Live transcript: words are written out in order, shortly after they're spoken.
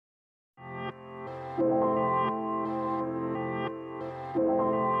What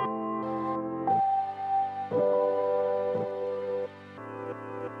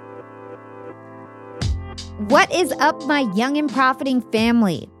is up, my young and profiting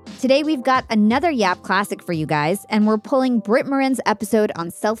family? Today we've got another Yap Classic for you guys, and we're pulling Britt Marin's episode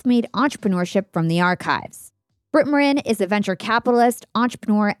on self-made entrepreneurship from the archives. Britt Marin is a venture capitalist,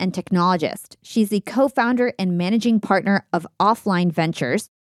 entrepreneur, and technologist. She's the co-founder and managing partner of Offline Ventures,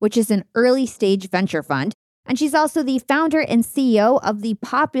 which is an early-stage venture fund, and she's also the founder and CEO of the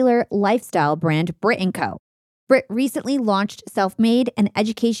popular lifestyle brand Brit & Co. Britt recently launched Self-Made, an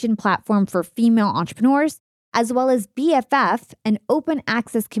education platform for female entrepreneurs, as well as BFF, an open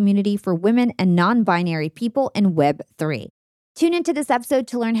access community for women and non-binary people in Web3. Tune into this episode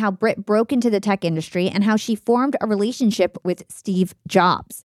to learn how Britt broke into the tech industry and how she formed a relationship with Steve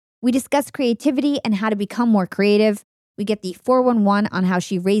Jobs. We discuss creativity and how to become more creative. We get the 411 on how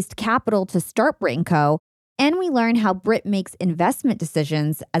she raised capital to start Brit & Co. And we learn how Britt makes investment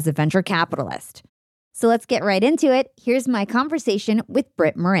decisions as a venture capitalist. So let's get right into it. Here's my conversation with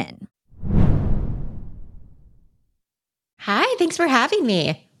Britt Marin. Hi, thanks for having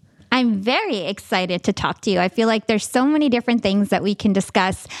me. I'm very excited to talk to you. I feel like there's so many different things that we can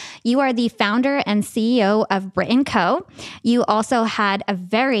discuss. You are the founder and CEO of Brit & Co. You also had a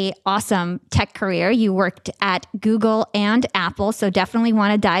very awesome tech career. You worked at Google and Apple, so definitely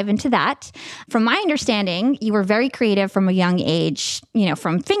want to dive into that. From my understanding, you were very creative from a young age,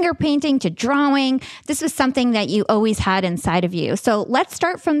 from finger painting to drawing. This was something that you always had inside of you. So let's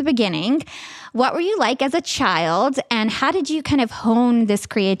start from the beginning. What were you like as a child, and how did you kind of hone this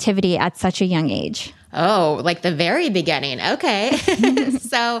creativity at such a young age? Oh, like the very beginning. Okay.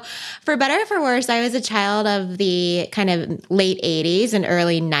 So for better or for worse, I was a child of the kind of late 80s and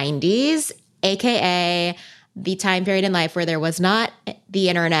early 90s, AKA the time period in life where there was not the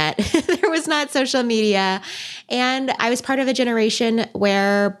internet, there was not social media, and I was part of a generation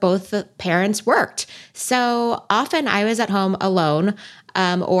where both parents worked. So often I was at home alone,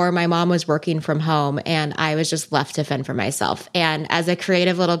 or my mom was working from home and I was just left to fend for myself. And as a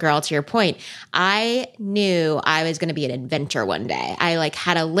creative little girl, to your point, I knew I was going to be an inventor one day. I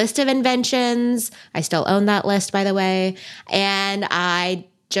had a list of inventions. I still own that list, by the way. And I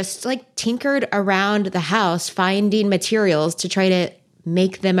just tinkered around the house, finding materials to try to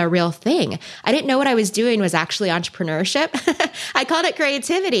make them a real thing. I didn't know what I was doing was actually entrepreneurship. I called it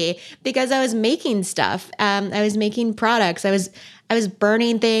creativity because I was making stuff. I was making products. I was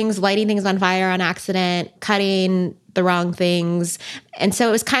burning things, lighting things on fire on accident, cutting the wrong things. And so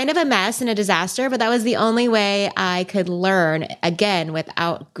it was kind of a mess and a disaster, but that was the only way I could learn, again,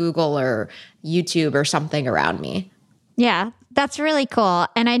 without Google or YouTube or something around me. Yeah, that's really cool.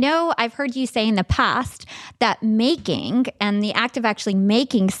 And I know I've heard you say in the past that making and the act of actually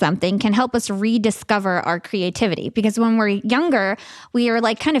making something can help us rediscover our creativity. Because when we're younger, we are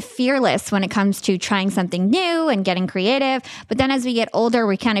kind of fearless when it comes to trying something new and getting creative. But then as we get older,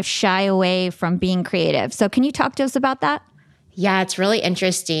 we kind of shy away from being creative. So can you talk to us about that? Yeah, it's really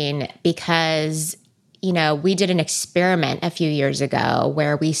interesting because we did an experiment a few years ago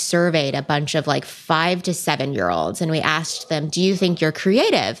where we surveyed a bunch of 5 to 7-year-olds and we asked them, do you think you're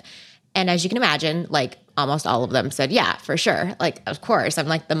creative? And as you can imagine, almost all of them said, yeah, for sure. Of course, I'm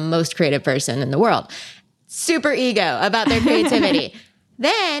the most creative person in the world. Super ego about their creativity.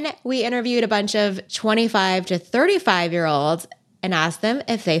 Then we interviewed a bunch of 25 to 35-year-olds and asked them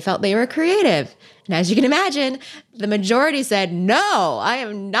if they felt they were creative. And as you can imagine, the majority said, no, I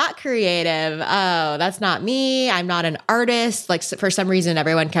am not creative. Oh, that's not me. I'm not an artist. For some reason,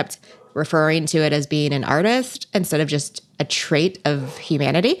 everyone kept referring to it as being an artist instead of just a trait of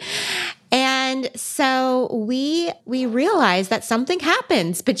humanity. And so we realized that something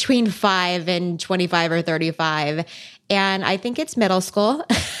happens between 5 and 25 or 35. And I think it's middle school.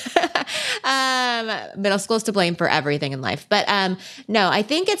 Middle school is to blame for everything in life. But no, I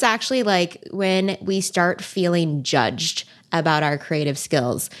think it's actually when we start feeling judged about our creative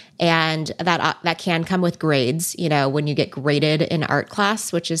skills. And that can come with grades, when you get graded in art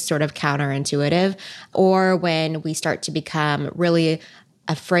class, which is sort of counterintuitive, or when we start to become really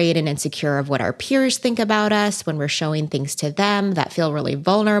afraid and insecure of what our peers think about us when we're showing things to them that feel really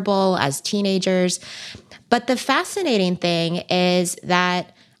vulnerable as teenagers. But the fascinating thing is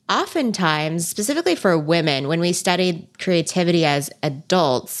that oftentimes, specifically for women, when we studied creativity as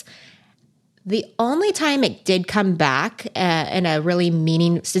adults, the only time it did come back in a really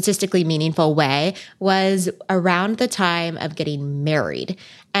statistically meaningful way was around the time of getting married.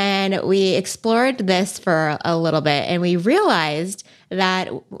 And we explored this for a little bit, and we realized that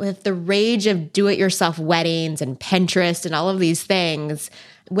with the rage of do-it-yourself weddings and Pinterest and all of these things,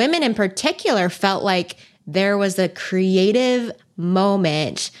 women in particular felt like there was a creative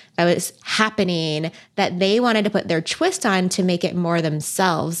moment that was happening that they wanted to put their twist on to make it more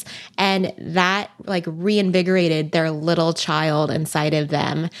themselves. And that like reinvigorated their little child inside of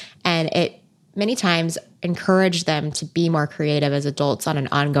them. And it many times encouraged them to be more creative as adults on an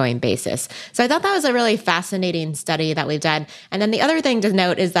ongoing basis. So I thought that was a really fascinating study that we've done. And then the other thing to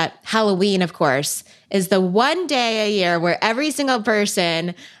note is that Halloween, of course, is the one day a year where every single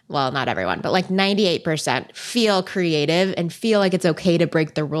person, well, not everyone, but like 98% feel creative and feel like it's okay to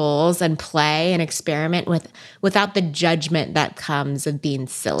break the rules and play and experiment without the judgment that comes of being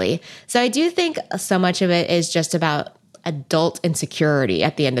silly. So I do think so much of it is just about adult insecurity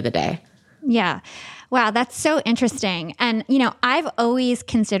at the end of the day. Yeah. Wow, that's so interesting. And, you know, I've always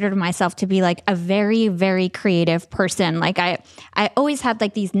considered myself to be like a very, very creative person. Like I always had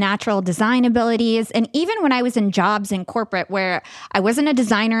like these natural design abilities. And even when I was in jobs in corporate where I wasn't a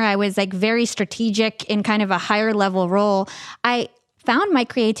designer, I was like very strategic in kind of a higher level role, I found my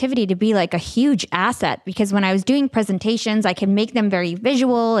creativity to be like a huge asset because when I was doing presentations, I could make them very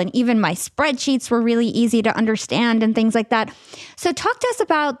visual and even my spreadsheets were really easy to understand and things like that. So talk to us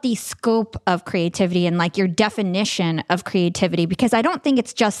about the scope of creativity and like your definition of creativity, because I don't think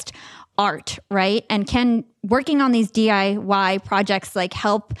it's just art, right? And can working on these DIY projects like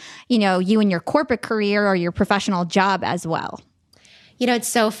help, you know, you in your corporate career or your professional job as well? You know, it's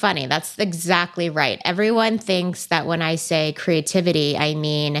so funny. That's exactly right. Everyone thinks that when I say creativity, I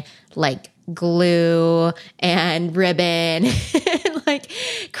mean like glue and ribbon, and like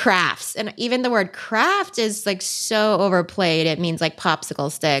crafts. And even the word craft is like so overplayed. It means like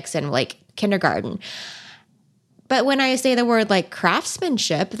popsicle sticks and like kindergarten. But when I say the word like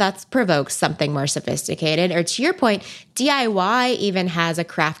craftsmanship, that provokes something more sophisticated. Or to your point, DIY even has a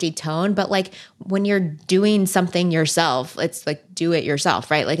crafty tone, but like when you're doing something yourself, it's like do it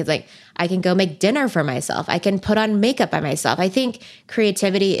yourself, right? Like it's like I can go make dinner for myself. I can put on makeup by myself. I think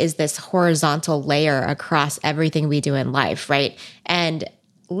creativity is this horizontal layer across everything we do in life, right? And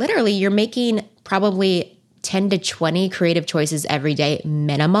literally you're making probably 10 to 20 creative choices every day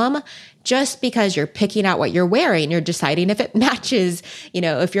minimum, just because you're picking out what you're wearing. You're deciding if it matches. You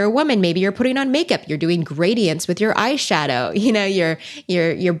know, if you're a woman, maybe you're putting on makeup, you're doing gradients with your eyeshadow. You know,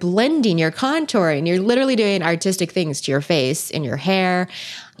 you're blending, you're contouring, you're literally doing artistic things to your face and your hair.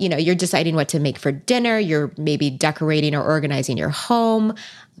 You know, you're deciding what to make for dinner. You're maybe decorating or organizing your home.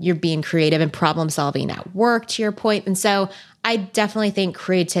 You're being creative and problem solving at work, to your point. And so I definitely think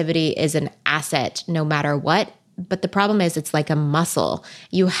creativity is an asset no matter what. But the problem is it's like a muscle.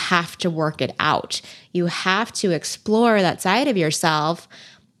 You have to work it out. You have to explore that side of yourself,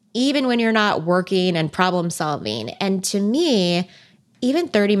 even when you're not working and problem solving. And to me, even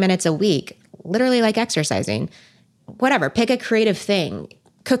 30 minutes a week, literally like exercising, whatever, pick a creative thing,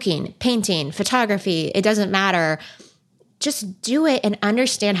 cooking, painting, photography, it doesn't matter. Just do it and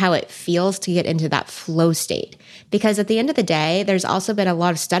understand how it feels to get into that flow state. Because at the end of the day, there's also been a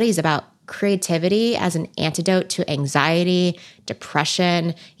lot of studies about creativity as an antidote to anxiety,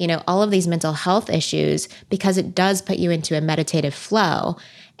 depression, you know, all of these mental health issues, because it does put you into a meditative flow.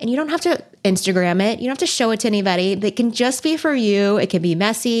 And you don't have to Instagram it. You don't have to show it to anybody. It can just be for you. It can be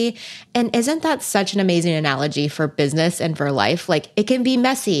messy. And isn't that such an amazing analogy for business and for life? Like it can be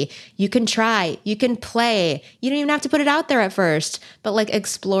messy. You can try, you can play. You don't even have to put it out there at first, but like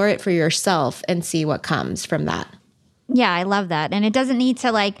explore it for yourself and see what comes from that. Yeah, I love that. And it doesn't need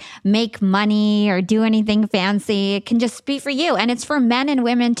to like make money or do anything fancy. It can just be for you. And it's for men and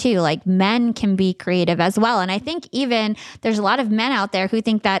women too. Like men can be creative as well. And I think even there's a lot of men out there who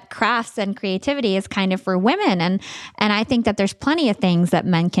think that crafts and creativity is kind of for women. And I think that there's plenty of things that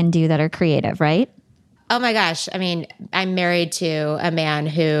men can do that are creative, right? Oh my gosh. I mean, I'm married to a man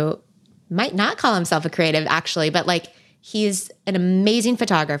who might not call himself a creative actually, but like he's an amazing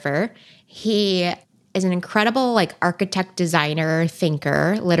photographer. He is an incredible like architect, designer,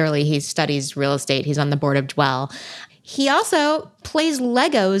 thinker. Literally, he studies real estate. He's on the board of Dwell. He also plays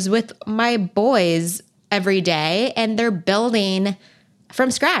Legos with my boys every day, and they're building from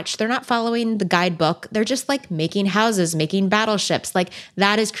scratch. They're not following the guidebook. They're just like making houses, making battleships. Like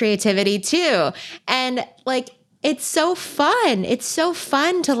that is creativity too. And like, it's so fun. It's so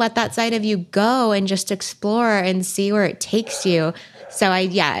fun to let that side of you go and just explore and see where it takes you. So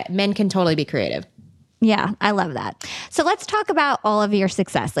men can totally be creative. Yeah, I love that. So let's talk about all of your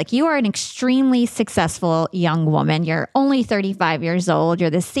success. Like you are an extremely successful young woman. You're only 35 years old.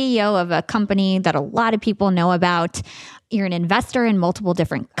 You're the CEO of a company that a lot of people know about. You're an investor in multiple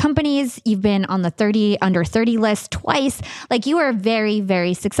different companies. You've been on the under 30 list twice. Like you are very,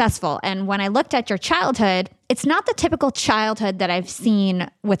 very successful. And when I looked at your childhood, it's not the typical childhood that I've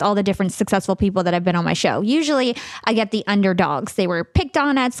seen with all the different successful people that have been on my show. Usually I get the underdogs. They were picked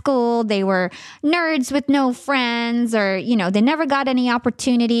on at school. They were nerds with no friends, or, they never got any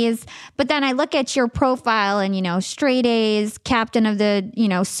opportunities. But then I look at your profile and, straight A's, captain of the,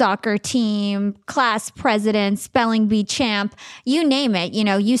 soccer team, class president, spelling bee champ, you name it.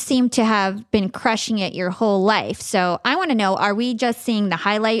 You seem to have been crushing it your whole life. So I want to know, are we just seeing the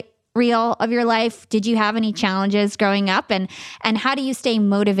highlight reel of your life? Did you have any challenges growing up? And how do you stay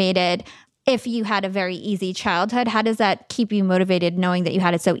motivated if you had a very easy childhood? How does that keep you motivated knowing that you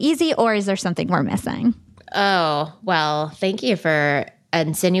had it so easy, or is there something we're missing? Oh, well, thank you for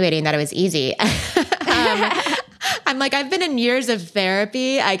insinuating that it was easy. I'm like, I've been in years of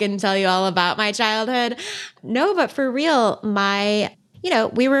therapy. I can tell you all about my childhood. No, but for real,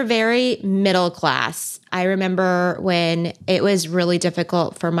 we were very middle class. I remember when it was really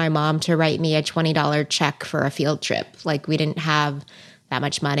difficult for my mom to write me a $20 check for a field trip. Like, we didn't have that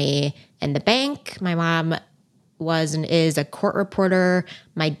much money in the bank. My mom was and is a court reporter.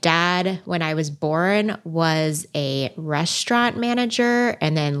 My dad, when I was born, was a restaurant manager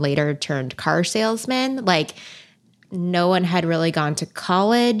and then later turned car salesman. Like, no one had really gone to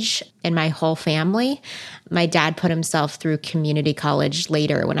college in my whole family. My dad put himself through community college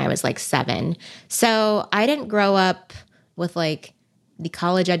later when I was like 7. So I didn't grow up with like the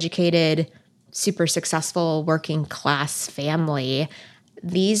college educated, super successful working class family.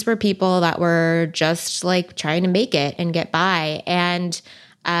 These were people that were just like trying to make it and get by. And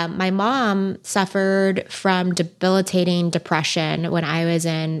my mom suffered from debilitating depression when I was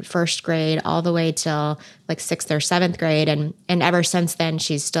in first grade all the way till like 6th or 7th grade. And ever since then,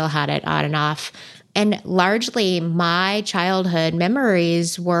 she's still had it on and off. And largely my childhood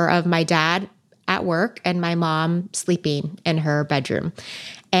memories were of my dad at work and my mom sleeping in her bedroom.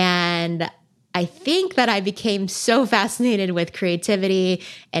 And I think that I became so fascinated with creativity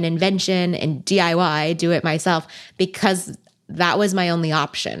and invention and DIY, do it myself, because that was my only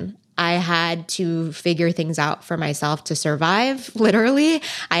option. I had to figure things out for myself to survive, literally.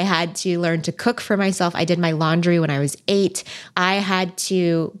 I had to learn to cook for myself. I did my laundry when I was 8. I had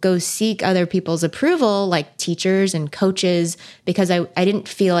to go seek other people's approval, like teachers and coaches, because I didn't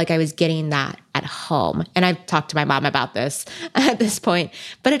feel like I was getting that at home. And I've talked to my mom about this at this point.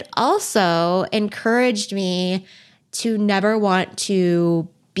 But it also encouraged me to never want to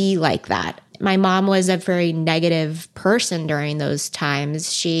be like that. My mom was a very negative person during those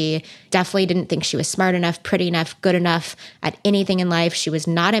times. She definitely didn't think she was smart enough, pretty enough, good enough at anything in life. She was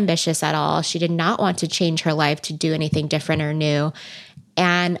not ambitious at all. She did not want to change her life to do anything different or new.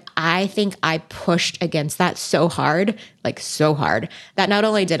 And I think I pushed against that so hard, that not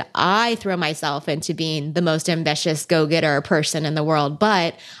only did I throw myself into being the most ambitious go-getter person in the world,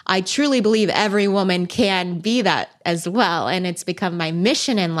 but I truly believe every woman can be that as well. And it's become my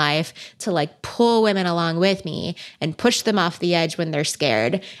mission in life to like pull women along with me and push them off the edge when they're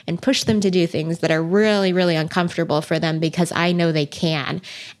scared and push them to do things that are really, really uncomfortable for them because I know they can.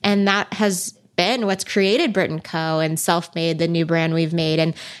 And that has been what's created Brit & Co. and Self-Made, the new brand we've made,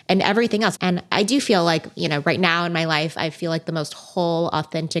 and everything else. And I do feel like, right now in my life, I feel like the most whole,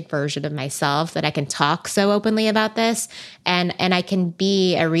 authentic version of myself, that I can talk so openly about this, and I can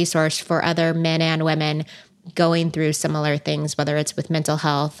be a resource for other men and women going through similar things, whether it's with mental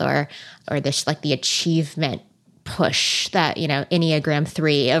health or this like the achievement push that, Enneagram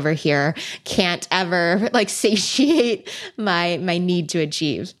 3 over here can't ever like satiate my need to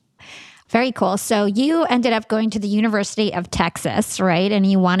achieve. Very cool. So you ended up going to the University of Texas, right? And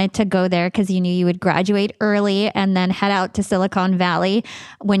you wanted to go there because you knew you would graduate early and then head out to Silicon Valley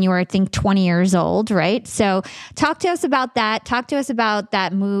when you were, I think, 20 years old, right? So talk to us about that. Talk to us about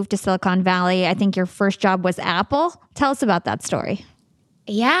that move to Silicon Valley. I think your first job was Apple. Tell us about that story.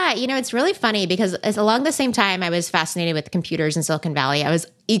 Yeah, it's really funny because along the same time I was fascinated with computers in Silicon Valley, I was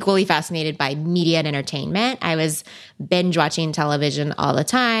equally fascinated by media and entertainment. I was binge watching television all the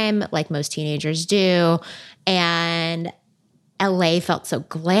time, like most teenagers do. And LA felt so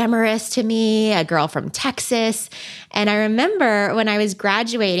glamorous to me, a girl from Texas. And I remember when I was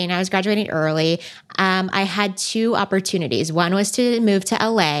graduating early, I had 2 opportunities. One was to move to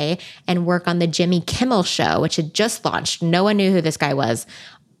LA and work on the Jimmy Kimmel Show, which had just launched. No one knew who this guy was.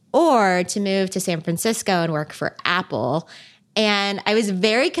 Or to move to San Francisco and work for Apple. And I was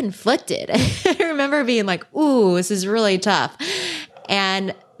very conflicted. I remember being like, ooh, this is really tough.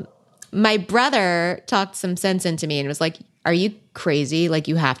 And my brother talked some sense into me and was like, are you crazy? Like,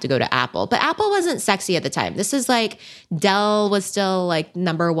 you have to go to Apple. But Apple wasn't sexy at the time. This is like Dell was still like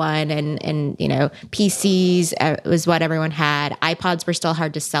number one, and PCs was what everyone had. iPods were still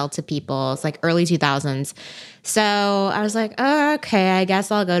hard to sell to people. It's like early 2000s. So I was like, oh, okay, I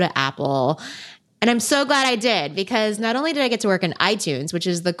guess I'll go to Apple. And I'm so glad I did, because not only did I get to work in iTunes, which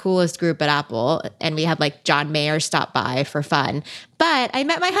is the coolest group at Apple, and we had like John Mayer stop by for fun, but I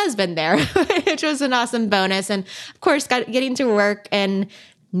met my husband there, which was an awesome bonus. And of course, getting to work and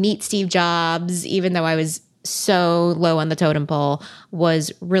meet Steve Jobs, even though I was so low on the totem pole,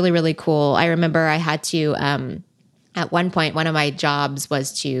 was really, really cool. I remember I had to, at one point, one of my jobs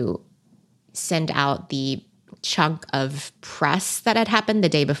was to send out the chunk of press that had happened the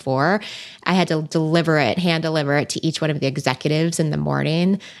day before. I had to hand deliver it to each one of the executives in the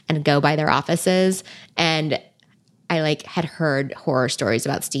morning and go by their offices. And I like had heard horror stories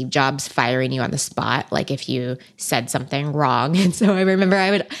about Steve Jobs firing you on the spot, like if you said something wrong. And so I remember I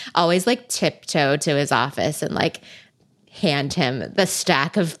would always like tiptoe to his office and like hand him the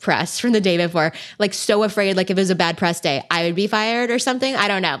stack of press from the day before, like so afraid, like if it was a bad press day, I would be fired or something. I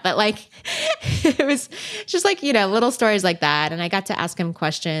don't know. But like, it was just like, little stories like that. And I got to ask him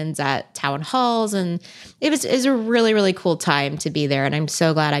questions at town halls, and it was a really, really cool time to be there. And I'm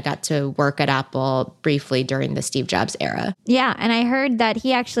so glad I got to work at Apple briefly during the Steve Jobs era. Yeah. And I heard that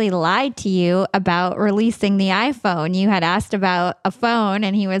he actually lied to you about releasing the iPhone. You had asked about a phone,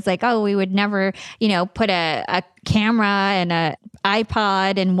 and he was like, oh, we would never, put a camera and a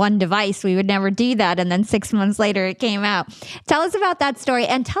iPod in one device. We would never do that. And then 6 months later, it came out. Tell us about that story,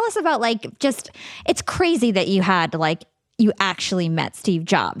 and tell us about it's crazy that you actually met Steve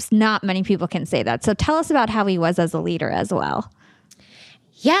Jobs. Not many people can say that. So tell us about how he was as a leader as well.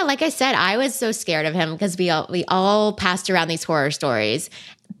 Yeah, like I said, I was so scared of him because we all passed around these horror stories.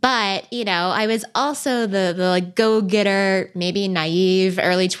 But, I was also the like go-getter, maybe naive,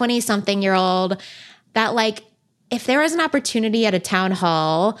 early 20-something-year-old that like, if there was an opportunity at a town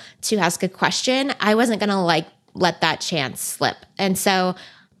hall to ask a question, I wasn't going to let that chance slip. And so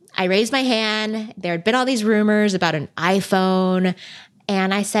I raised my hand. There had been all these rumors about an iPhone.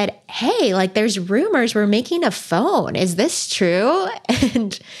 And I said, hey, like there's rumors we're making a phone. Is this true?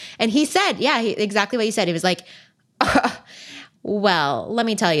 And he said, yeah, exactly what he said. He was like, well, let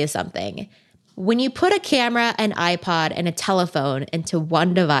me tell you something. When you put a camera, an iPod, and a telephone into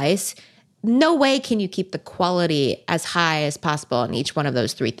one device, no way can you keep the quality as high as possible on each one of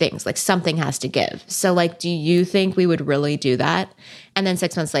those three things. Like something has to give. So like, do you think we would really do that? And then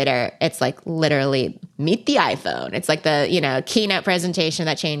 6 months later, it's like literally meet the iPhone. It's like the, keynote presentation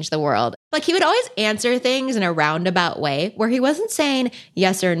that changed the world. Like he would always answer things in a roundabout way where he wasn't saying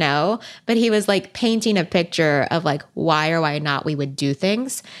yes or no, but he was like painting a picture of like why or why not we would do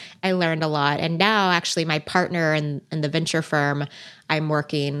things. I learned a lot. And now actually my partner in the venture firm I'm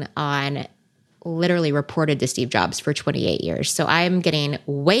working on literally reported to Steve Jobs for 28 years. So I'm getting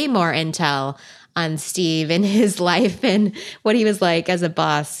way more intel on Steve and his life and what he was like as a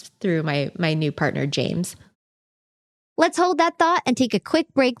boss through my new partner, James. Let's hold that thought and take a quick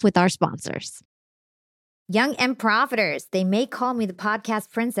break with our sponsors. Young and Profiters, they may call me the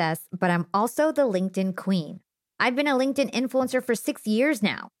podcast princess, but I'm also the LinkedIn queen. I've been a LinkedIn influencer for 6 years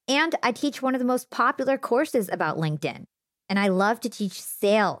now, and I teach one of the most popular courses about LinkedIn. And I love to teach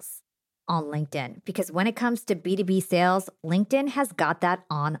sales on LinkedIn because when it comes to B2B sales, LinkedIn has got that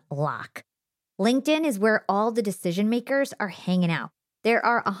on lock. LinkedIn is where all the decision makers are hanging out. There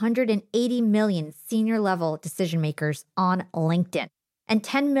are 180 million senior level decision makers on LinkedIn and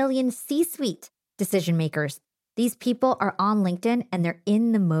 10 million C-suite decision makers. These people are on LinkedIn and they're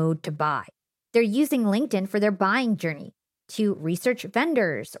in the mode to buy. They're using LinkedIn for their buying journey to research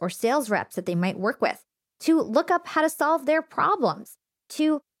vendors or sales reps that they might work with, to look up how to solve their problems,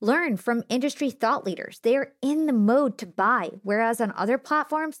 to learn from industry thought leaders. They are in the mode to buy, whereas on other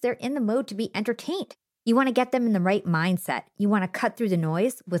platforms, they're in the mode to be entertained. You want to get them in the right mindset. You want to cut through the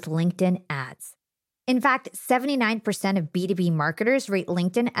noise with LinkedIn ads. In fact, 79% of B2B marketers rate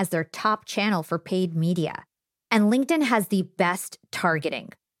LinkedIn as their top channel for paid media. And LinkedIn has the best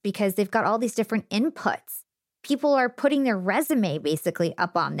targeting because they've got all these different inputs. People are putting their resume basically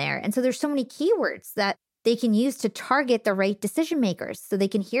up on there. And so there's so many keywords that they can use to target the right decision makers so they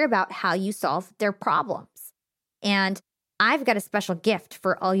can hear about how you solve their problems. And I've got a special gift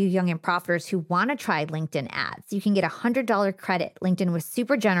for all you young and profiters who want to try LinkedIn ads. You can get a $100 credit. LinkedIn was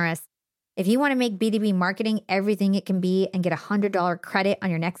super generous. If you want to make B2B marketing everything it can be and get a $100 credit on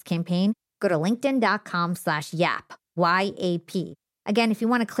your next campaign, go to linkedin.com/YAP, Y-A-P. Again, if you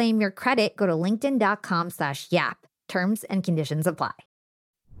want to claim your credit, go to linkedin.com/YAP. Terms and conditions apply.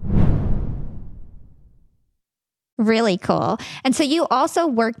 Really cool. And so you also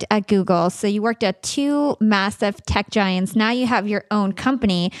worked at Google. So you worked at two massive tech giants. Now you have your own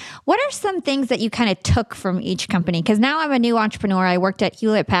company. What are some things that you kind of took from each company? Because now I'm a new entrepreneur. I worked at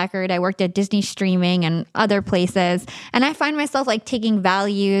Hewlett Packard. I worked at Disney Streaming and other places. And I find myself like taking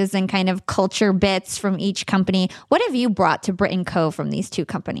values and kind of culture bits from each company. What have you brought to Brit & Co from these two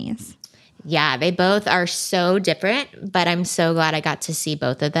companies? Yeah, they both are so different, but I'm so glad I got to see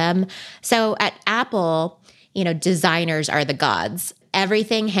both of them. So at Apple, designers are the gods.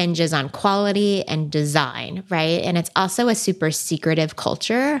 Everything hinges on quality and design, right? And it's also a super secretive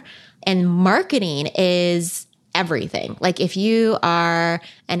culture. And marketing is everything. Like if you are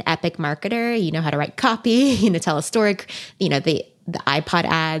an epic marketer, you know how to write copy, tell a story, the iPod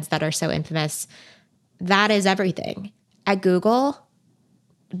ads that are so infamous, that is everything. At Google,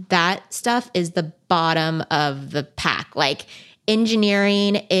 that stuff is the bottom of the pack. Like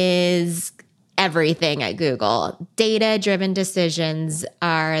engineering is everything at Google. Data-driven decisions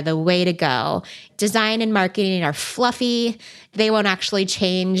are the way to go. Design and marketing are fluffy. They won't actually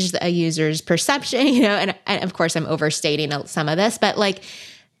change a user's perception, and of course I'm overstating some of this, but like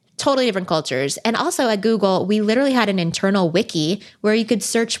totally different cultures. And also at Google, we literally had an internal wiki where you could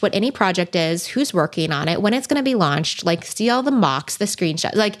search what any project is, who's working on it, when it's going to be launched, like see all the mocks, the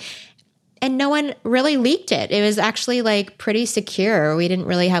screenshots, and no one really leaked it. It was actually like pretty secure. We didn't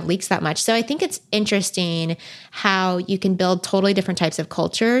really have leaks that much. So I think it's interesting how you can build totally different types of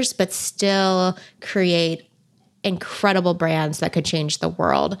cultures, but still create incredible brands that could change the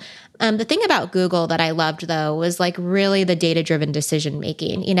world. The thing about Google that I loved though was like really the data-driven decision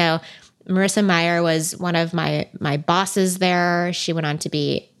making. Marissa Mayer was one of my bosses there. She went on to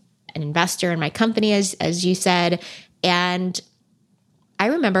be an investor in my company, as you said. And I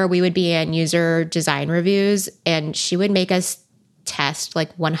remember we would be in user design reviews and she would make us test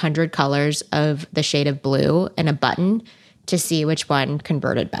like 100 colors of the shade of blue in a button to see which one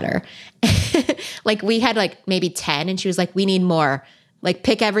converted better. Like we had like maybe 10 and she was like, we need more. Like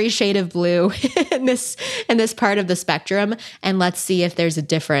pick every shade of blue in this part of the spectrum and let's see if there's a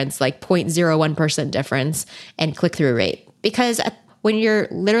difference, like 0.01% difference in click-through rate. Because when you're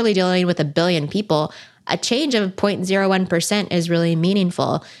literally dealing with 1 billion people, a change of 0.01% is really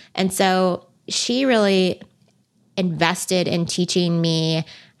meaningful. And so she really invested in teaching me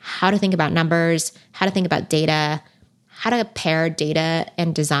how to think about numbers, how to think about data, how to pair data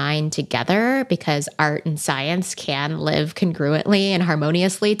and design together, because art and science can live congruently and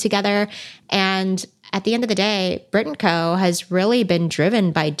harmoniously together. And at the end of the day, Brit & Co. has really been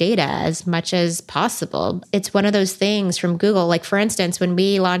driven by data as much as possible. It's one of those things from Google. Like for instance, when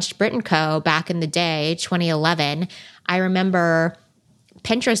we launched Brit & Co. back in the day, 2011, I remember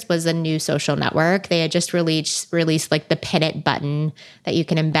Pinterest was a new social network. They had just released like the pin it button that you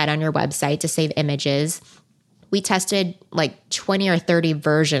can embed on your website to save images. We tested like 20 or 30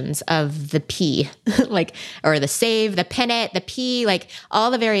 versions of the P, or the save, the pin it, the P, like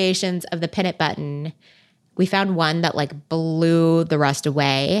all the variations of the pin it button. We found one that like blew the rest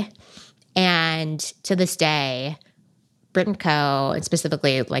away. And to this day, Brit & Co., and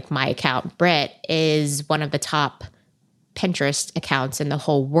specifically like my account, Brit, is one of the top Pinterest accounts in the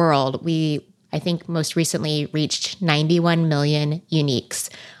whole world. I think most recently reached 91 million uniques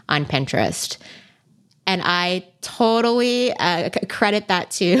on Pinterest. And I totally credit that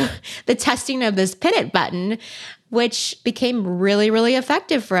to the testing of this pin it button, which became really, really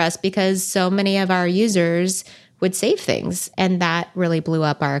effective for us because so many of our users would save things. And that really blew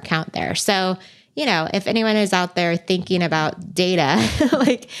up our account there. So, if anyone is out there thinking about data,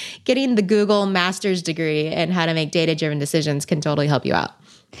 like getting the Google master's degree in how to make data-driven decisions can totally help you out.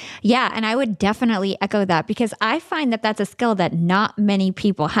 Yeah. And I would definitely echo that because I find that that's a skill that not many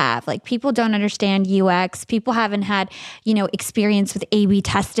people have. Like people don't understand UX. People haven't had, experience with A/B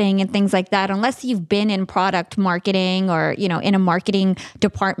testing and things like that. Unless you've been in product marketing or, in a marketing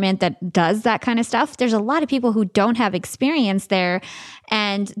department that does that kind of stuff. There's a lot of people who don't have experience there.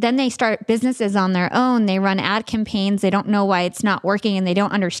 And then they start businesses on their own. They run ad campaigns. They don't know why it's not working. And they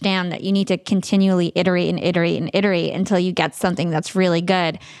don't understand that you need to continually iterate and iterate and iterate until you get something that's really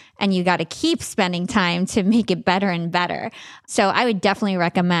good. And you got to keep spending time to make it better and better. So I would definitely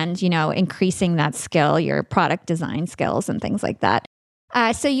recommend, increasing that skill, your product design skills and things like that.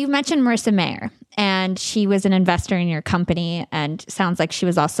 So you mentioned Marissa Mayer, and she was an investor in your company, and sounds like she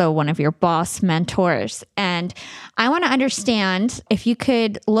was also one of your boss mentors. And I want to understand if you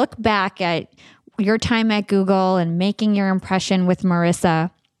could look back at your time at Google and making your impression with Marissa.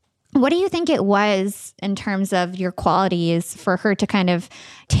 What do you think it was in terms of your qualities for her to kind of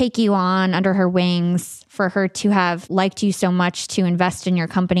take you on under her wings, for her to have liked you so much to invest in your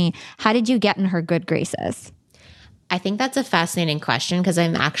company? How did you get in her good graces? I think that's a fascinating question because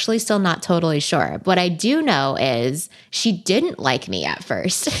I'm actually still not totally sure. What I do know is she didn't like me at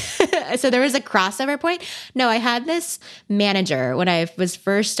first. So there was a crossover point. No, I had this manager when I was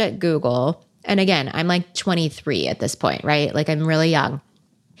first at Google. And again, I'm like 23 at this point, right? Like I'm really young.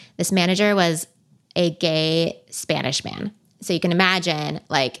 This manager was a gay Spanish man. So you can imagine,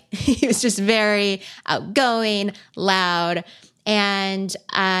 like, he was just very outgoing, loud. And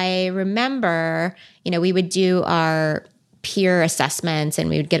I remember, we would do our peer assessments and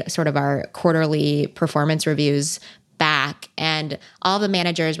we would get sort of our quarterly performance reviews back. And all the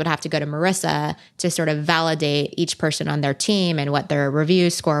managers would have to go to Marissa to sort of validate each person on their team and what their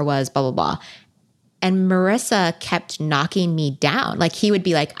review score was, blah, blah, blah. And Marissa kept knocking me down. Like he would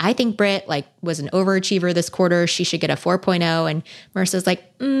be like, I think Britt was an overachiever this quarter. She should get a 4.0. And Marissa's like,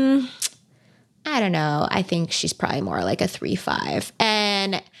 I don't know. I think she's probably more like a 3.5.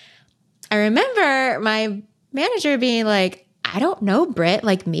 And I remember my manager being like, I don't know, Britt.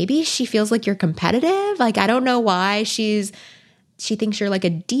 Like maybe she feels like you're competitive. Like I don't know why she thinks you're like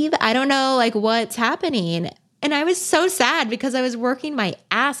a diva. I don't know like what's happening. And I was so sad because I was working my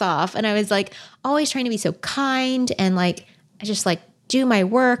ass off and I was like always trying to be so kind and like I just like do my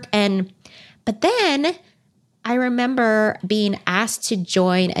work. But then I remember being asked to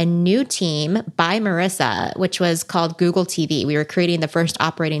join a new team by Marissa, which was called Google TV. We were creating the first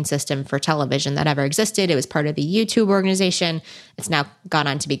operating system for television that ever existed. It was part of the YouTube organization. It's now gone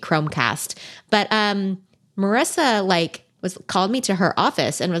on to be Chromecast. But Marissa called me to her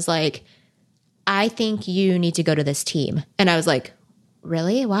office and was like, I think you need to go to this team. And I was like,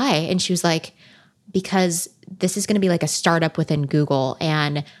 really? Why? And she was like, because this is going to be like a startup within Google.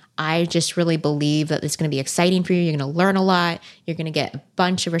 And I just really believe that it's going to be exciting for you. You're going to learn a lot. You're going to get a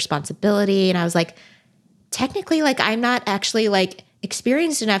bunch of responsibility. And I was like, technically, like, I'm not actually like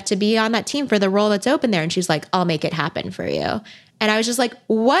experienced enough to be on that team for the role that's open there. And she's like, I'll make it happen for you. And I was just like,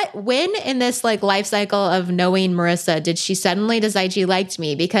 when in this like life cycle of knowing Marissa did she suddenly decide she liked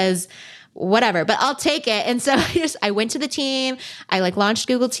me? Because whatever, but I'll take it. And so I went to the team. I launched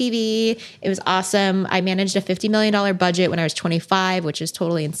Google TV. It was awesome. I managed a $50 million budget when I was 25, which is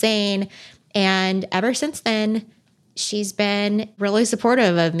totally insane. And ever since then, she's been really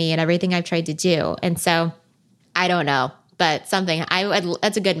supportive of me and everything I've tried to do. And so I don't know, but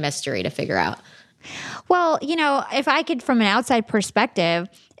that's a good mystery to figure out. Well, if I could, from an outside perspective,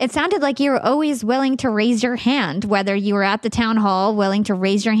 it sounded like you were always willing to raise your hand, whether you were at the town hall, willing to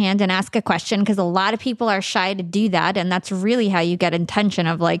raise your hand and ask a question, because a lot of people are shy to do that. And that's really how you get attention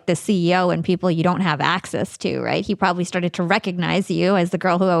of like the CEO and people you don't have access to, right? He probably started to recognize you as the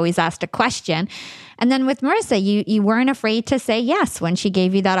girl who always asked a question. And then with Marissa, you weren't afraid to say yes when she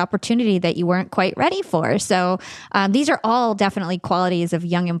gave you that opportunity that you weren't quite ready for. So these are all definitely qualities of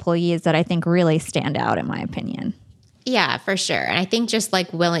young employees that I think really stand out, in my opinion. Yeah, for sure. And I think just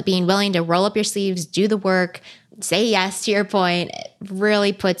like being willing to roll up your sleeves, do the work, say yes to your point, it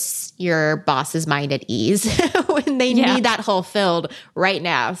really puts your boss's mind at ease when they need that hole filled right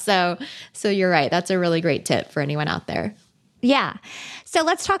now. So you're right. That's a really great tip for anyone out there. Yeah. So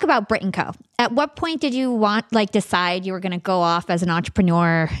let's talk about Britt & Co. At what point did you decide you were going to go off as an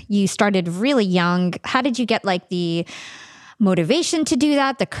entrepreneur? You started really young. How did you get the motivation to do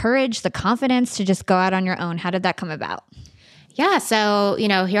that, the courage, the confidence to just go out on your own? How did that come about? Yeah. So,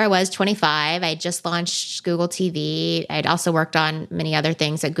 here I was 25. I just launched Google TV. I'd also worked on many other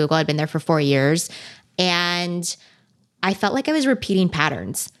things at Google. I'd been there for 4 years. And I felt like I was repeating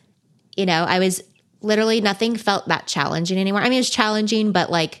patterns. I was literally, nothing felt that challenging anymore. I mean, it was challenging,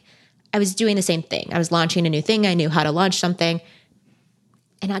 but I was doing the same thing. I was launching a new thing. I knew how to launch something.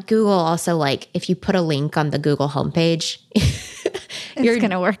 And at Google also, if you put a link on the Google homepage, you're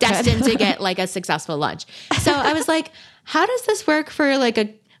gonna work destined to get a successful launch. So I was like, how does this work for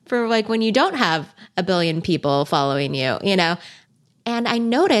when you don't have a billion people following you, And I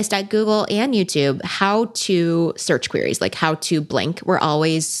noticed at Google and YouTube how to search queries, how to blink, were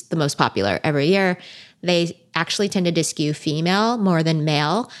always the most popular every year. They actually tended to skew female more than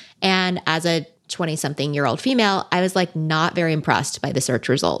male. And as a 20-something-year-old female, I was not very impressed by the search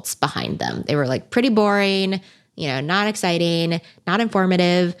results behind them. They were pretty boring, not exciting, not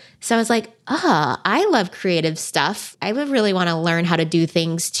informative. So I was like, I love creative stuff. I would really want to learn how to do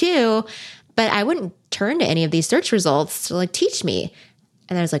things too, but I wouldn't turn to any of these search results to teach me.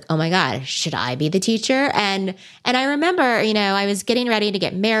 And I was like, oh my God, should I be the teacher? And I remember, I was getting ready to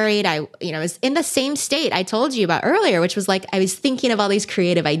get married. I was in the same state I told you about earlier, which was like, I was thinking of all these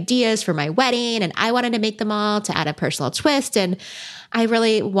creative ideas for my wedding and I wanted to make them all to add a personal twist. And I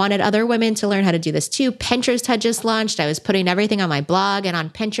really wanted other women to learn how to do this too. Pinterest had just launched. I was putting everything on my blog, and on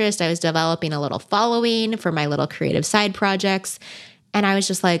Pinterest, I was developing a little following for my little creative side projects. And I was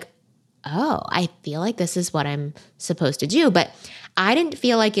just like, oh, I feel like this is what I'm supposed to do. But I didn't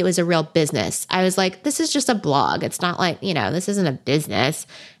feel like it was a real business. I was like, this is just a blog. It's not like, this isn't a business.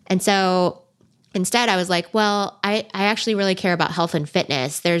 And so instead I was like, well, I actually really care about health and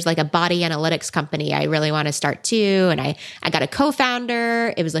fitness. There's like a body analytics company I really want to start too. And I got a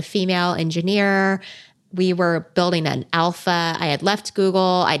co-founder. It was a female engineer. We were building an alpha. I had left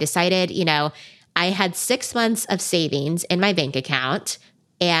Google. I decided, I had 6 months of savings in my bank account.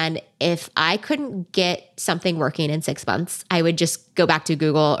 And if I couldn't get something working in 6 months, I would just go back to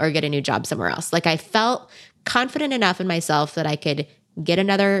Google or get a new job somewhere else. Like I felt confident enough in myself that I could get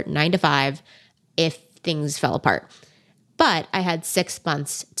another 9 to 5 if things fell apart. But I had 6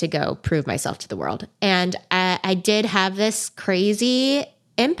 months to go prove myself to the world. And I did have this crazy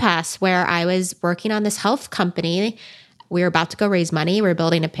impasse where I was working on this health company. We were about to go raise money. We were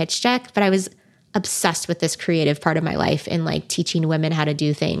building a pitch deck, but I was obsessed with this creative part of my life and like teaching women how to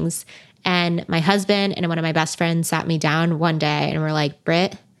do things. And my husband and one of my best friends sat me down one day and were like,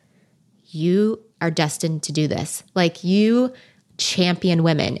 Britt, you are destined to do this. Like you champion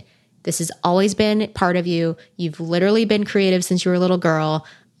women. This has always been part of you. You've literally been creative since you were a little girl.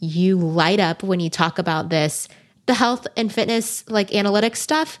 You light up when you talk about this, the health and fitness, like analytics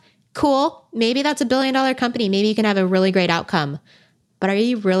stuff. Cool. Maybe that's $1 billion company. Maybe you can have a really great outcome. But are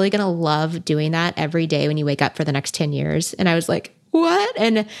you really going to love doing that every day when you wake up for the next 10 years? And I was like, what?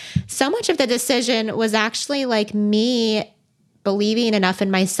 And so much of the decision was actually like me believing enough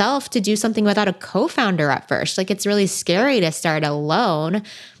in myself to do something without a co-founder at first. Like it's really scary to start alone.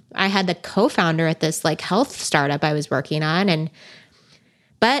 I had the co-founder at this like health startup I was working on.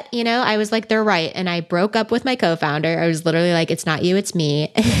 But I was like, they're right. And I broke up with my co-founder. I was literally like, it's not you, it's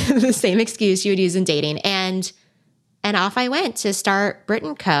me. The same excuse you would use in dating. And off I went to start Brit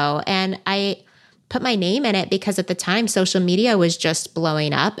 & Co. And I put my name in it because at the time, social media was just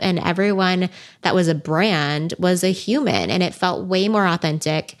blowing up and everyone that was a brand was a human. And it felt way more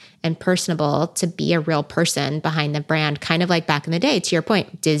authentic and personable to be a real person behind the brand, kind of like back in the day. To your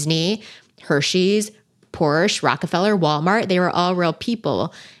point, Disney, Hershey's, Porsche, Rockefeller, Walmart, they were all real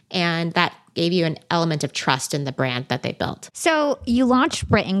people. And that gave you an element of trust in the brand that they built. So you launched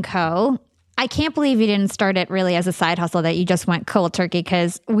Brit & Co. I can't believe you didn't start it really as a side hustle, that you just went cold turkey,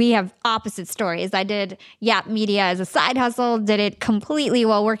 because we have opposite stories. I did Yap Media as a side hustle, did it completely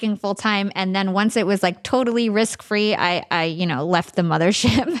while working full time. And then once it was like totally risk-free, I left the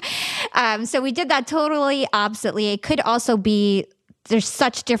mothership. So we did that totally oppositely. It could also be, there's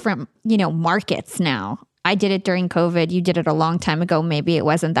such different, markets now. I did it during COVID. You did it a long time ago. Maybe it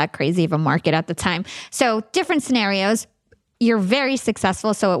wasn't that crazy of a market at the time. So different scenarios. You're very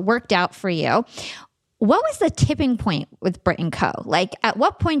successful, so it worked out for you. What was the tipping point with Brit & Co? Like, at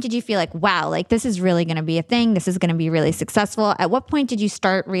what point did you feel like, wow, like this is really going to be a thing. This is going to be really successful. At what point did you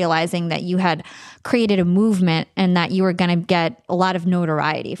start realizing that you had created a movement and that you were going to get a lot of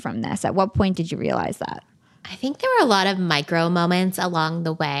notoriety from this? At what point did you realize that? I think there were a lot of micro moments along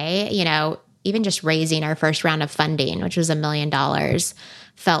the way. Even just raising our first round of funding, which was $1 million,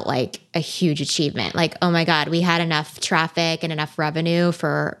 felt like a huge achievement. Like, oh my God, we had enough traffic and enough revenue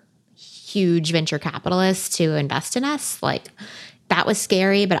for huge venture capitalists to invest in us. Like, that was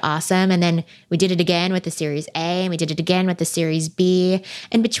scary, but awesome. And then we did it again with the Series A, and we did it again with the Series B.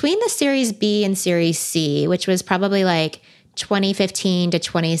 And between the Series B and Series C, which was probably like 2015 to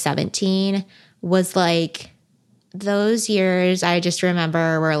 2017, was like, those years I just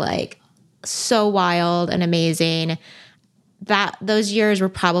remember were like so wild and amazing. That those years were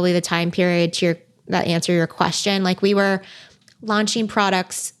probably the time period that answer your question. Like, we were launching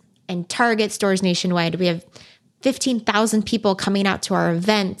products in Target stores nationwide. We have 15,000 people coming out to our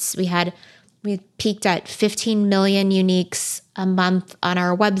events. We peaked at 15 million uniques a month on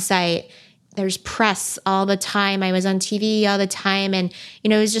our website. There's press all the time. I was on TV all the time. And,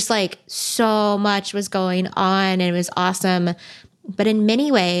 it was just like so much was going on and it was awesome. But in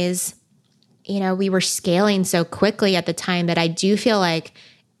many ways, we were scaling so quickly at the time that I do feel like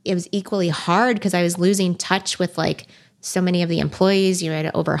it was equally hard because I was losing touch with like so many of the employees. I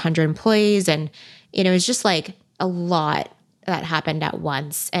had over 100 employees, and it was just like a lot that happened at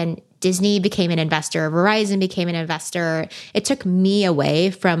once. And Disney became an investor, Verizon became an investor. It took me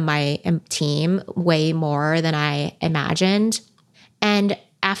away from my team way more than I imagined. And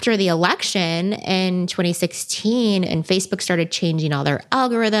after the election in 2016 and Facebook started changing all their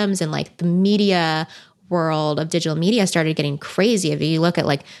algorithms and like the media world of digital media started getting crazy. If you look at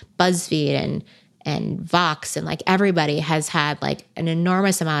like BuzzFeed and Vox and like everybody has had like an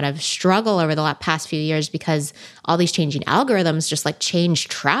enormous amount of struggle over the past few years because all these changing algorithms just like change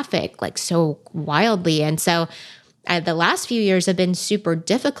traffic like so wildly. And so the last few years have been super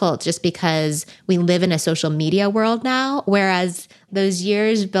difficult just because we live in a social media world now, whereas those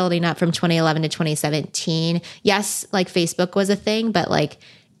years building up from 2011 to 2017, yes, like Facebook was a thing, but like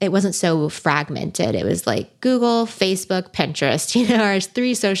it wasn't so fragmented. It was like Google, Facebook, Pinterest, our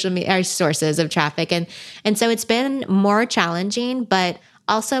three social media our sources of traffic. And so it's been more challenging, but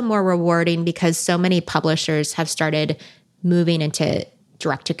also more rewarding because so many publishers have started moving into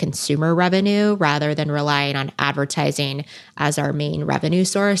direct to consumer revenue rather than relying on advertising as our main revenue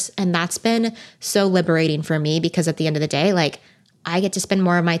source. And that's been so liberating for me because at the end of the day, like I get to spend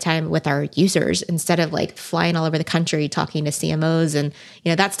more of my time with our users instead of like flying all over the country talking to CMOs and,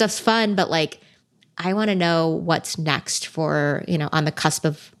 that stuff's fun, but like I want to know what's next for, on the cusp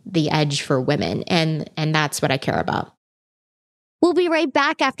of the edge for women. And that's what I care about. We'll be right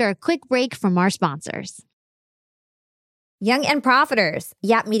back after a quick break from our sponsors. Young and Profiters.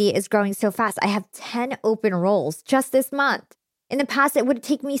 Yap Media is growing so fast. I have 10 open roles just this month. In the past, it would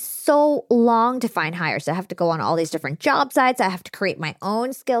take me so long to find hires. I have to go on all these different job sites. I have to create my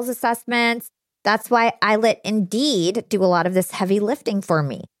own skills assessments. That's why I let Indeed do a lot of this heavy lifting for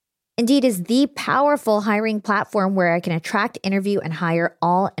me. Indeed is the powerful hiring platform where I can attract, interview, and hire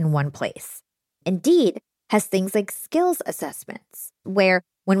all in one place. Indeed has things like skills assessments, where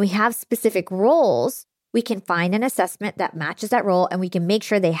when we have specific roles, we can find an assessment that matches that role and we can make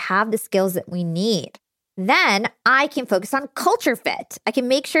sure they have the skills that we need. Then I can focus on culture fit. I can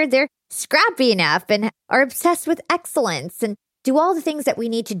make sure they're scrappy enough and are obsessed with excellence and do all the things that we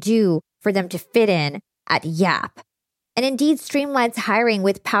need to do for them to fit in at Yap. And Indeed streamlines hiring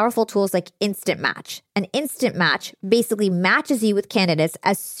with powerful tools like Instant Match. An Instant Match basically matches you with candidates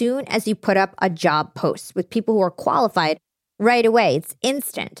as soon as you put up a job post with people who are qualified right away. It's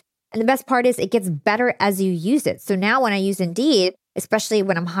instant. And the best part is it gets better as you use it. So now when I use Indeed, especially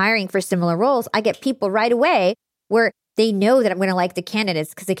when I'm hiring for similar roles, I get people right away where they know that I'm going to like the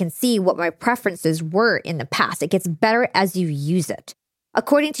candidates because they can see what my preferences were in the past. It gets better as you use it.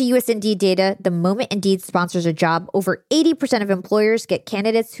 According to US Indeed data, the moment Indeed sponsors a job, over 80% of employers get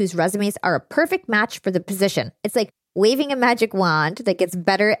candidates whose resumes are a perfect match for the position. It's like waving a magic wand that gets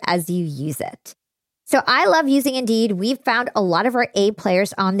better as you use it. So I love using Indeed. We've found a lot of our A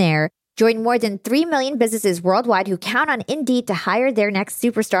players on there. Join more than 3 million businesses worldwide who count on Indeed to hire their next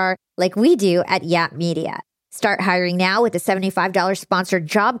superstar like we do at Yap Media. Start hiring now with a $75 sponsored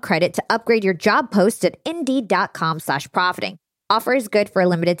job credit to upgrade your job post at Indeed.com/profiting. Offer is good for a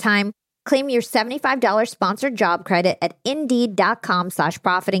limited time. Claim your $75 sponsored job credit at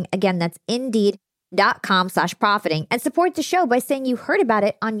Indeed.com/profiting. Again, that's Indeed.com/profiting. And support the show by saying you heard about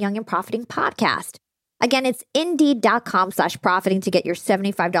it on Young and Profiting Podcast. Again, it's Indeed.com/profiting to get your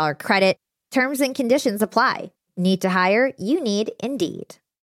 $75 credit. Terms and conditions apply. Need to hire? You need Indeed.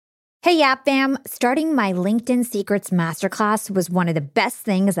 Hey, Yap fam. Starting my LinkedIn Secrets Masterclass was one of the best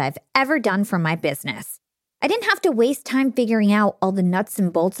things I've ever done for my business. I didn't have to waste time figuring out all the nuts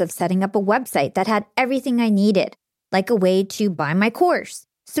and bolts of setting up a website that had everything I needed, like a way to buy my course,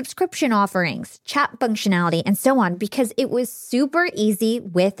 subscription offerings, chat functionality, and so on, because it was super easy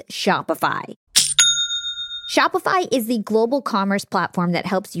with Shopify. Shopify is the global commerce platform that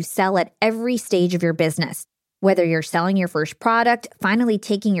helps you sell at every stage of your business. Whether you're selling your first product, finally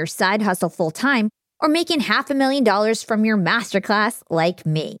taking your side hustle full-time, or making $500,000 from your masterclass like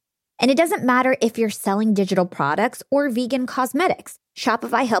me. And it doesn't matter if you're selling digital products or vegan cosmetics.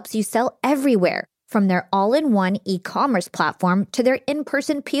 Shopify helps you sell everywhere, from their all-in-one e-commerce platform to their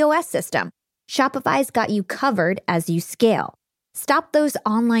in-person POS system. Shopify's got you covered as you scale. Stop those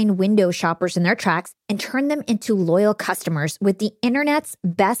online window shoppers in their tracks and turn them into loyal customers with the internet's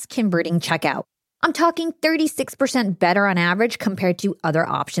best converting checkout. I'm talking 36% better on average compared to other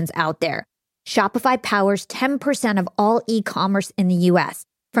options out there. Shopify powers 10% of all e-commerce in the US,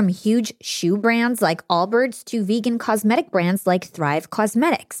 from huge shoe brands like Allbirds to vegan cosmetic brands like Thrive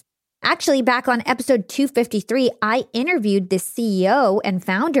Cosmetics. Actually, back on episode 253, I interviewed the CEO and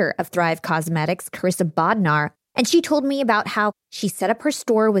founder of Thrive Cosmetics, Carissa Bodnar, and she told me about how she set up her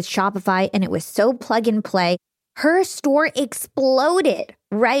store with Shopify and it was so plug and play. Her store exploded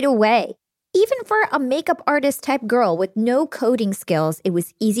right away. Even for a makeup artist type girl with no coding skills, it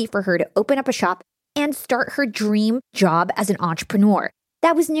was easy for her to open up a shop and start her dream job as an entrepreneur.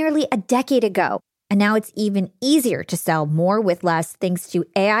 That was nearly a decade ago. And now it's even easier to sell more with less thanks to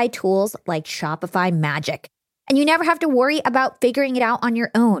AI tools like Shopify Magic. And you never have to worry about figuring it out on your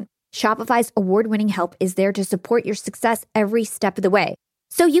own. Shopify's award-winning help is there to support your success every step of the way,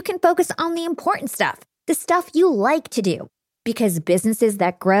 so you can focus on the important stuff, the stuff you like to do. Because businesses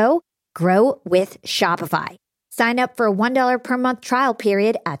that grow, grow with Shopify. Sign up for a $1 per month trial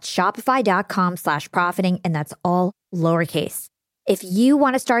period at shopify.com/profiting, and that's all lowercase. If you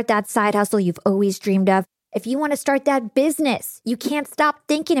want to start that side hustle you've always dreamed of, if you want to start that business you can't stop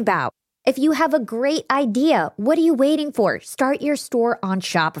thinking about, if you have a great idea, what are you waiting for? Start your store on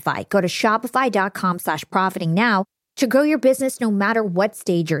Shopify. Go to shopify.com/profiting now to grow your business no matter what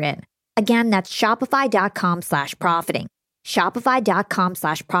stage you're in. Again, that's shopify.com/profiting.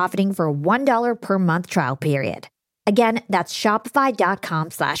 Shopify.com/profiting for a $1 per month trial period. Again, that's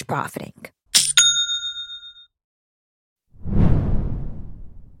shopify.com/profiting.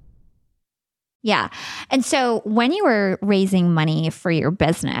 Yeah. And so when you were raising money for your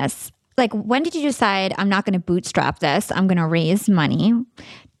business, like when did you decide I'm not going to bootstrap this, I'm going to raise money?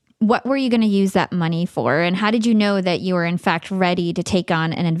 What were you going to use that money for? And how did you know that you were in fact ready to take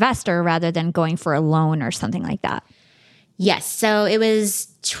on an investor rather than going for a loan or something like that? Yes. So it was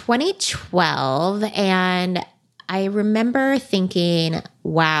 2012 and I remember thinking,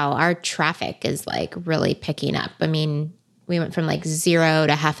 wow, our traffic is like really picking up. I mean, we went from like 0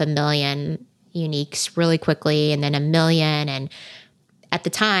 to 500,000 uniques really quickly and then 1 million. And at the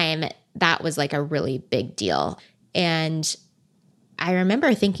time, that was like a really big deal. And I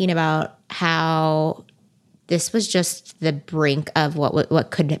remember thinking about how this was just the brink of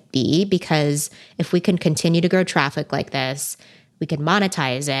what could be, because if we can continue to grow traffic like this, we could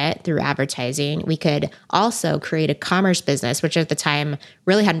monetize it through advertising. We could also create a commerce business, which at the time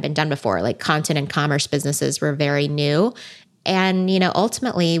really hadn't been done before. Like content and commerce businesses were very new. And,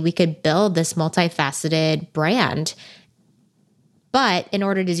 ultimately we could build this multifaceted brand. But in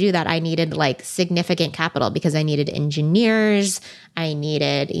order to do that, I needed like significant capital because I needed engineers. I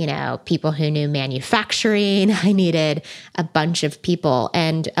needed, people who knew manufacturing. I needed a bunch of people,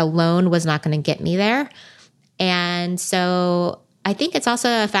 and a loan was not going to get me there. And so I think it's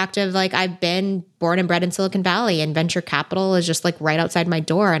also a fact of like, I've been born and bred in Silicon Valley, and venture capital is just like right outside my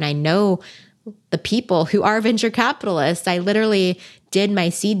door. And I know the people who are venture capitalists. I literally did my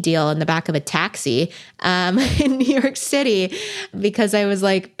seed deal in the back of a taxi in New York City because I was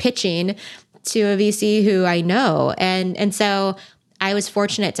like pitching to a VC who I know. And so I was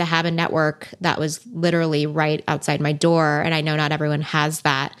fortunate to have a network that was literally right outside my door. And I know not everyone has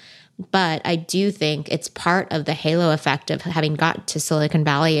that. But I do think it's part of the halo effect of having got to Silicon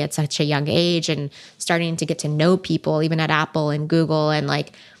Valley at such a young age and starting to get to know people, even at Apple and Google, and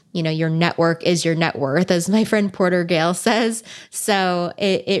like, your network is your net worth, as my friend Porter Gale says. So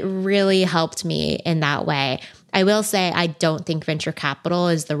it really helped me in that way. I will say I don't think venture capital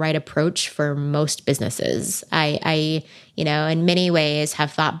is the right approach for most businesses. I in many ways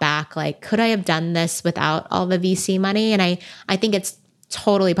have thought back, like, could I have done this without all the VC money? And I think it's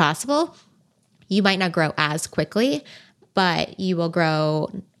totally possible. You might not grow as quickly, but you will grow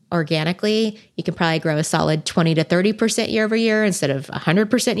organically. You can probably grow a solid 20 to 30% year over year instead of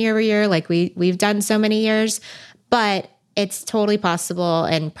 100% year over year like we've done so many years. But it's totally possible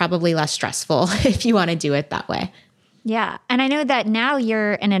and probably less stressful if you want to do it that way. Yeah. And I know that now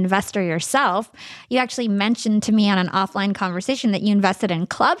you're an investor yourself. You actually mentioned to me on an offline conversation that you invested in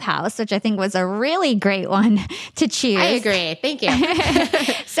Clubhouse, which I think was a really great one to choose. I agree. Thank you.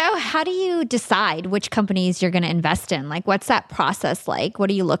 So how do you decide which companies you're going to invest in? Like, what's that process like? What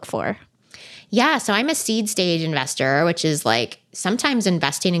do you look for? Yeah. So I'm a seed stage investor, which is like sometimes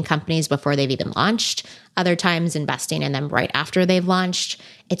investing in companies before they've even launched, other times investing in them right after they've launched.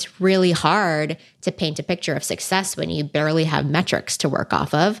 It's really hard to paint a picture of success when you barely have metrics to work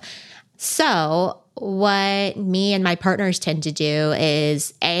off of. So what me and my partners tend to do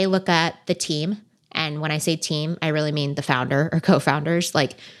is look at the team. And when I say team, I really mean the founder or co-founders.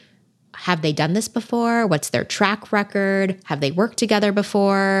 Like, have they done this before? What's their track record? Have they worked together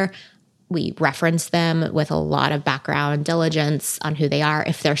before? We reference them with a lot of background diligence on who they are.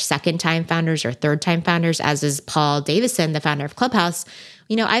 If they're second-time founders or third-time founders, as is Paul Davison, the founder of Clubhouse.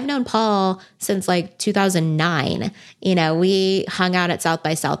 I've known Paul since like 2009. We hung out at South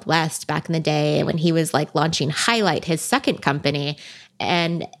by Southwest back in the day when he was like launching Highlight, his second company.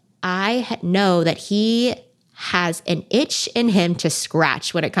 And I know that he has an itch in him to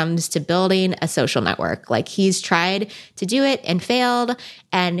scratch when it comes to building a social network. Like, he's tried to do it and failed,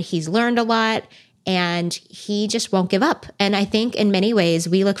 and he's learned a lot, and he just won't give up. And I think in many ways,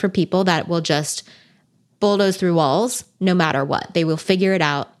 we look for people that will just bulldoze through walls no matter what. They will figure it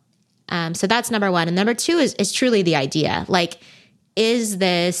out. So that's number one. And number two is truly the idea. Like, is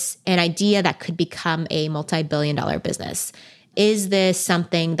this an idea that could become a multi-billion-dollar business? Is this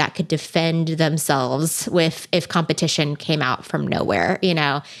something that could defend themselves if competition came out from nowhere?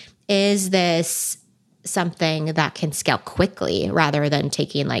 Is this something that can scale quickly rather than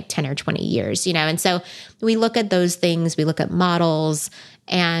taking like 10 or 20 years, And so we look at those things, we look at models,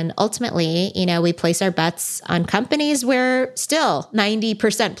 and ultimately, we place our bets on companies where still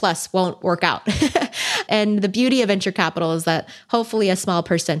 90% plus won't work out. And the beauty of venture capital is that hopefully a small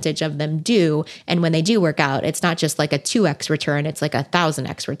percentage of them do. And when they do work out, it's not just like a 2x return, it's like a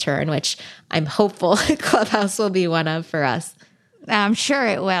 1,000x return, which I'm hopeful Clubhouse will be one of for us. I'm sure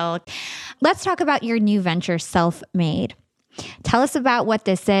it will. Let's talk about your new venture, Self-Made. Tell us about what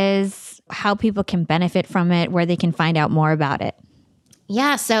this is, how people can benefit from it, where they can find out more about it.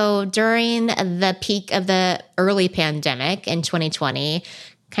 Yeah, so during the peak of the early pandemic in 2020,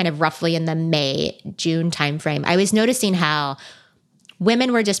 kind of roughly in the May, June timeframe, I was noticing how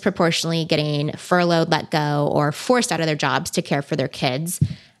women were disproportionately getting furloughed, let go, or forced out of their jobs to care for their kids.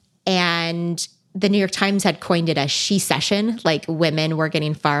 And the New York Times had coined it a she-cession, like women were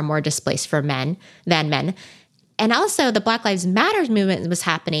getting far more displaced than men. And also the Black Lives Matter movement was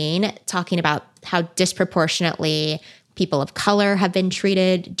happening, talking about how disproportionately people of color have been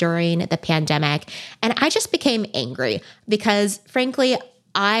treated during the pandemic. And I just became angry because, frankly,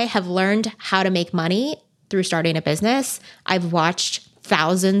 I have learned how to make money through starting a business. I've watched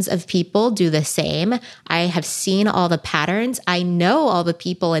thousands of people do the same. I have seen all the patterns. I know all the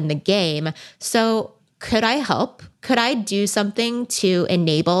people in the game. So could I help? Could I do something to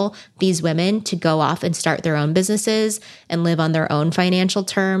enable these women to go off and start their own businesses and live on their own financial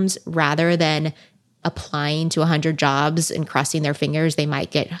terms rather than applying to 100 jobs and crossing their fingers they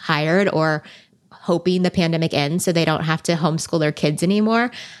might get hired, or hoping the pandemic ends so they don't have to homeschool their kids anymore?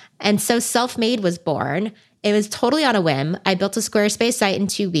 And so Self-Made was born. It was totally on a whim. I built a Squarespace site in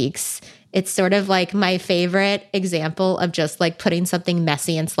 2 weeks. It's sort of like my favorite example of just like putting something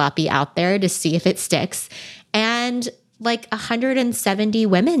messy and sloppy out there to see if it sticks. And like 170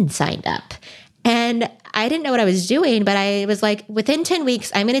 women signed up. And I didn't know what I was doing, but I was like, within 10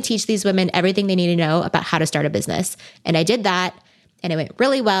 weeks, I'm going to teach these women everything they need to know about how to start a business. And I did that, and it went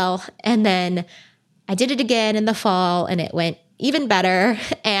really well. And then I did it again in the fall, and it went even better.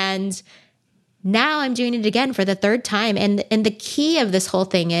 And now I'm doing it again for the third time. And the key of this whole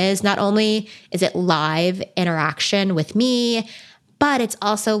thing is not only is it live interaction with me, but it's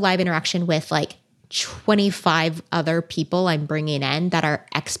also live interaction with like 25 other people I'm bringing in that are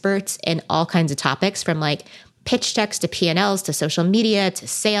experts in all kinds of topics, from like pitch decks to P&Ls to social media to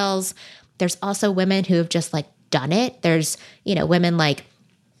sales. There's also women who have just like done it. There's, women like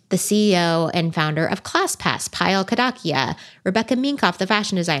the CEO and founder of ClassPass, Payal Kadakia, Rebecca Minkoff, the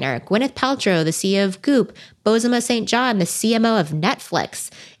fashion designer, Gwyneth Paltrow, the CEO of Goop, Bozoma St. John, the CMO of Netflix.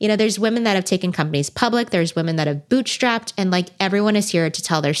 There's women that have taken companies public. There's women that have bootstrapped, and like everyone is here to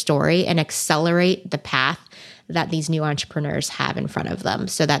tell their story and accelerate the path that these new entrepreneurs have in front of them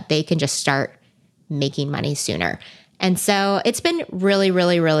so that they can just start making money sooner. And so it's been really,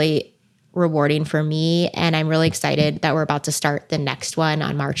 really, really rewarding for me. And I'm really excited that we're about to start the next one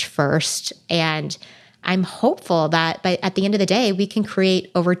on March 1st. And I'm hopeful that at the end of the day, we can create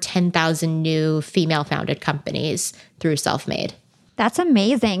over 10,000 new female-founded companies through Self-Made. That's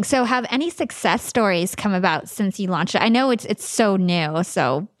amazing. So have any success stories come about since you launched it? I know it's so new,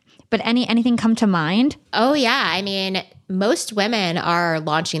 but anything come to mind? Oh, yeah. I mean, most women are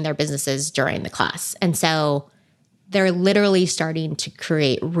launching their businesses during the class. And so they're literally starting to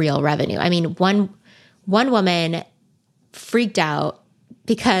create real revenue. I mean, one woman freaked out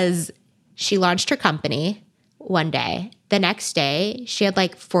because she launched her company one day. The next day, she had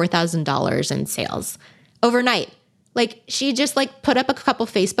like $4,000 in sales overnight. Like, she just like put up a couple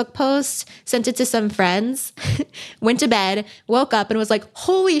Facebook posts, sent it to some friends, went to bed, woke up and was like,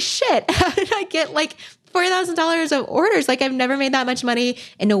 holy shit, how did I get like $4,000 of orders? Like, I've never made that much money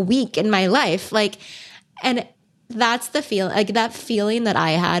in a week in my life. And that's the that feeling that I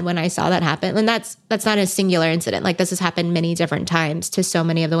had when I saw that happen. And that's not a singular incident. Like, this has happened many different times to so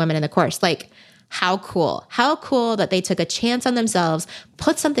many of the women in the course. Like, how cool that they took a chance on themselves,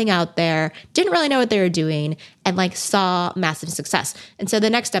 put something out there, didn't really know what they were doing, and like saw massive success. And so the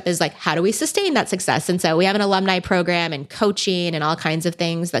next step is like, how do we sustain that success? And so we have an alumni program and coaching and all kinds of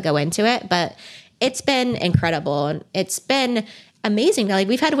things that go into it. But it's been incredible. And it's been amazing. Like,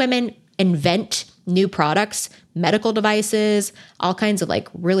 we've had women invent new products, medical devices, all kinds of like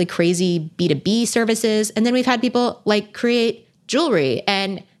really crazy B2B services. And then we've had people like create jewelry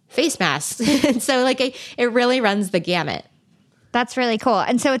and face masks. And so like it really runs the gamut. That's really cool.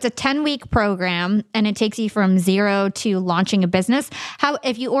 And so it's a 10-week program and it takes you from zero to launching a business. How,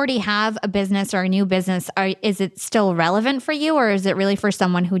 if you already have a business or a new business, is it still relevant for you, or is it really for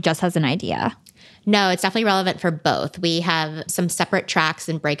someone who just has an idea? No, it's definitely relevant for both. We have some separate tracks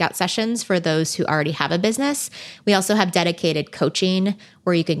and breakout sessions for those who already have a business. We also have dedicated coaching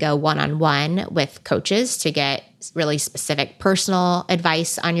where you can go one-on-one with coaches to get really specific personal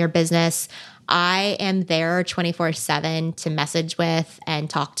advice on your business. I am there 24/7 to message with and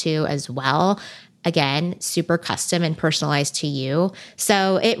talk to as well. Again, super custom and personalized to you.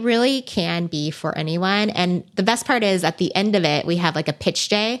 So it really can be for anyone. And the best part is at the end of it, we have like a pitch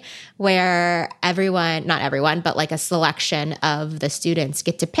day where everyone, not everyone, but like a selection of the students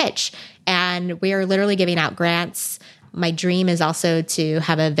get to pitch. And we are literally giving out grants. My dream is also to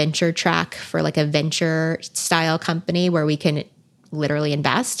have a venture track for like a venture style company where we can literally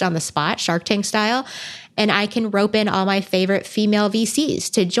invest on the spot, Shark Tank style. And I can rope in all my favorite female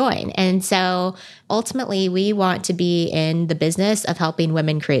VCs to join. And so ultimately, we want to be in the business of helping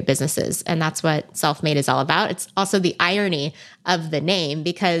women create businesses. And that's what Self-Made is all about. It's also the irony of the name,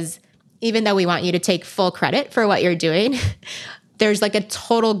 because even though we want you to take full credit for what you're doing, there's like a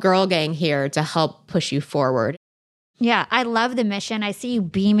total girl gang here to help push you forward. Yeah, I love the mission. I see you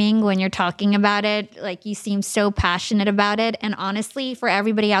beaming when you're talking about it. Like, you seem so passionate about it. And honestly, for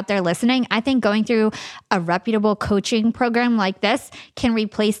everybody out there listening, I think going through a reputable coaching program like this can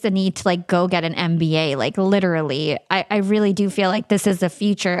replace the need to like go get an MBA. Like, literally, I really do feel like this is the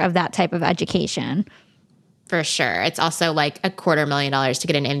future of that type of education. For sure. It's also like $250,000 to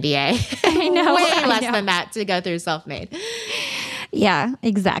get an MBA. I know. Way I less know. than that to go through Self-Made. Yeah,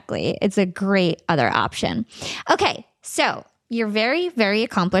 exactly. It's a great other option. Okay, so you're very, very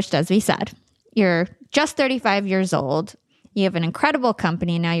accomplished, as we said. You're just 35 years old. You have an incredible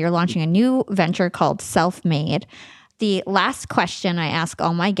company. Now you're launching a new venture called Self-Made. The last question I ask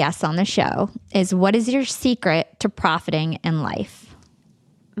all my guests on the show is, what is your secret to profiting in life?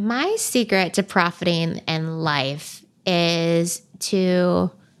 My secret to profiting in life is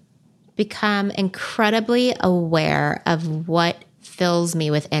to become incredibly aware of what fills me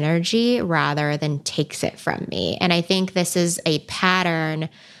with energy rather than takes it from me. And I think this is a pattern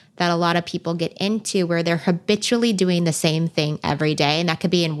that a lot of people get into where they're habitually doing the same thing every day. And that could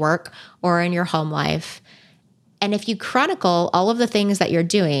be in work or in your home life. And if you chronicle all of the things that you're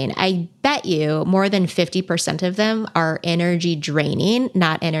doing, I bet you more than 50% of them are energy draining,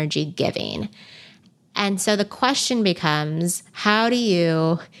 not energy giving. And so the question becomes, how do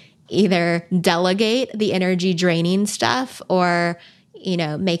you either delegate the energy draining stuff or,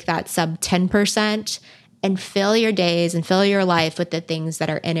 make that sub 10% and fill your days and fill your life with the things that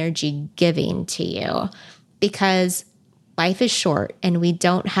are energy giving to you? Because life is short and we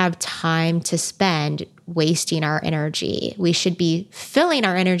don't have time to spend wasting our energy. We should be filling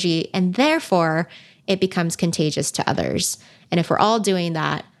our energy, and therefore it becomes contagious to others. And if we're all doing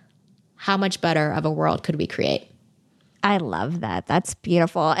that, how much better of a world could we create? I love that. That's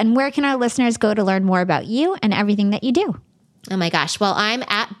beautiful. And where can our listeners go to learn more about you and everything that you do? Oh my gosh. Well, I'm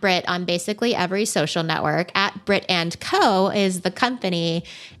at Brit on basically every social network. At Brit & Co. is the company.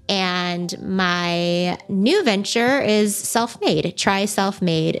 And my new venture is Self-Made. Try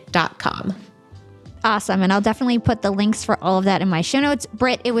selfmade.com. Awesome. And I'll definitely put the links for all of that in my show notes.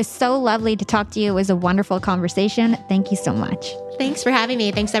 Brit, it was so lovely to talk to you. It was a wonderful conversation. Thank you so much. Thanks for having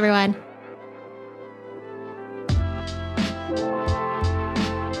me. Thanks, everyone.